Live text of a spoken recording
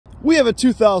We have a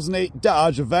 2008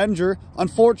 Dodge Avenger.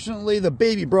 Unfortunately, the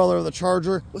baby brother of the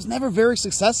Charger was never very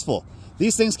successful.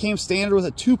 These things came standard with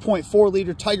a 2.4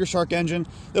 liter Tiger Shark engine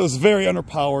that was very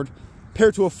underpowered,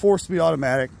 paired to a 4-speed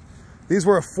automatic. These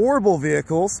were affordable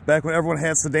vehicles back when everyone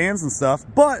had sedans and stuff,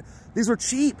 but these were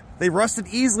cheap. They rusted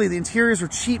easily. The interiors were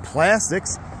cheap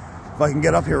plastics. If I can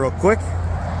get up here real quick.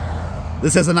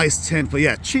 This has a nice tint, but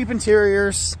yeah, cheap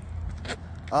interiors.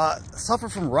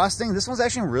 Suffered from rusting. This one's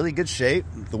actually in really good shape.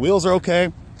 The wheels are okay.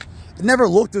 It never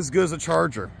looked as good as a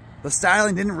Charger. The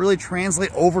styling didn't really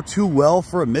translate over too well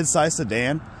for a mid-size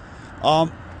sedan.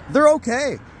 They're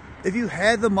okay. If you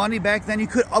had the money back then, you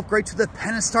could upgrade to the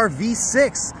Pentastar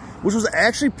V6, which was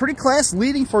actually pretty class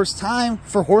leading for its time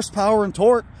for horsepower and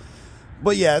torque.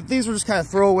 But yeah, these were just kind of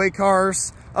throwaway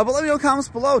cars. But let me know in the comments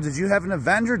below. Did you have an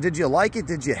Avenger? Did you like it?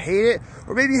 Did you hate it?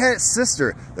 Or maybe you had its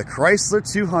sister, the Chrysler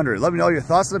 200. Let me know your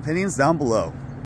thoughts and opinions down below.